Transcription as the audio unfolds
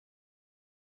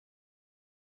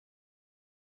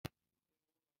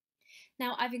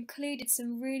Now, I've included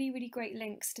some really great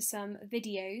links to some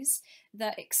videos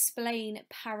that explain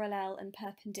parallel and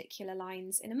perpendicular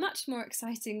lines in a much more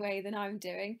exciting way than I'm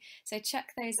doing. So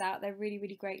check those out, they're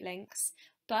really great links.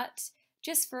 But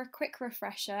just for a quick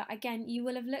refresher, again, you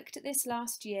will have looked at this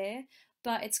last year,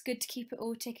 but it's good to keep it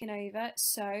all ticking over.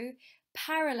 So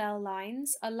parallel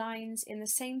lines are lines in the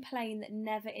same plane that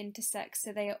never intersect,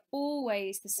 so they are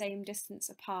always the same distance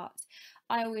apart.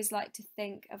 I always like to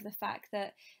think of the fact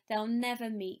that they'll never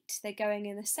meet. They're going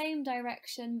in the same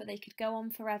direction, but they could go on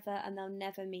forever and they'll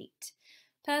never meet.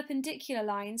 Perpendicular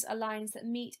lines are lines that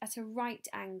meet at a right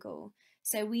angle.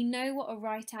 So we know what a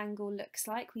right angle looks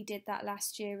like. We did that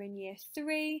last year in year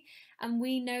 3, and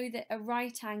we know that a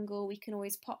right angle, we can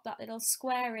always pop that little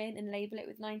square in and label it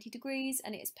with 90 degrees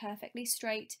and it's perfectly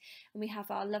straight, and we have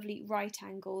our lovely right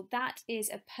angle. That is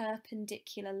a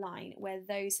perpendicular line where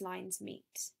those lines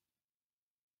meet.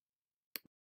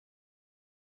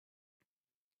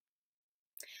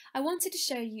 I wanted to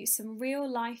show you some real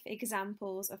life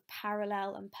examples of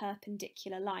parallel and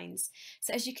perpendicular lines.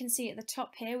 So as you can see at the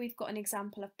top here, we've got an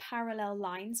example of parallel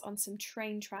lines on some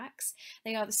train tracks.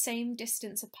 They are the same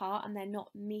distance apart and they're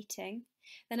not meeting.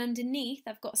 Then underneath,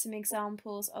 I've got some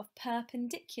examples of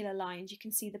perpendicular lines. You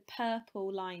can see the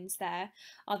purple lines there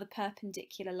are the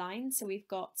perpendicular lines. So we've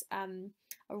got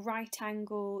a right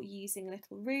angle using a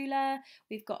little ruler.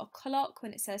 We've got a clock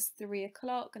when it says 3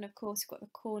 o'clock, and of course we've got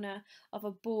the corner of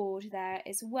a board there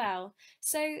as well.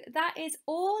 So that is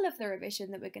all of the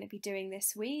revision that we're going to be doing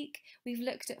this week. We've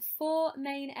looked at 4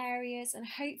 main areas, and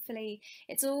hopefully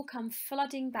it's all come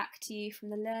flooding back to you from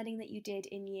the learning that you did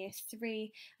in year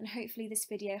 3, and hopefully this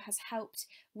video has helped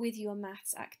with your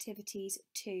maths activities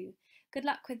too. Good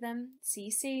luck with them. See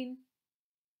you soon.